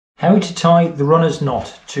How to tie the runner's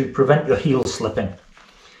knot to prevent your heel slipping.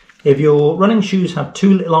 If your running shoes have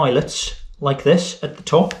two little eyelets like this at the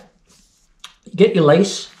top, get your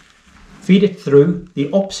lace, feed it through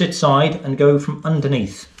the opposite side and go from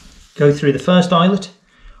underneath. Go through the first eyelet,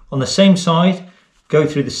 on the same side, go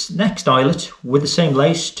through the next eyelet with the same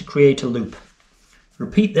lace to create a loop.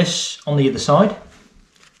 Repeat this on the other side.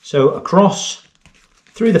 So across,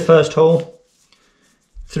 through the first hole,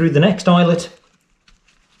 through the next eyelet,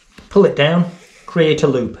 pull it down, create a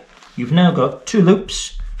loop. You've now got two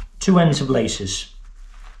loops, two ends of laces.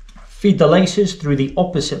 Feed the laces through the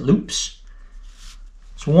opposite loops.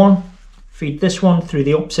 That's one. Feed this one through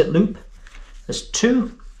the opposite loop. There's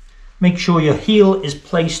two. Make sure your heel is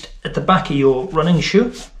placed at the back of your running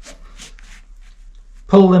shoe.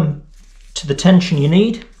 Pull them to the tension you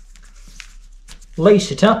need. Lace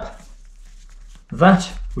it up. That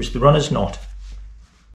was the runner's knot.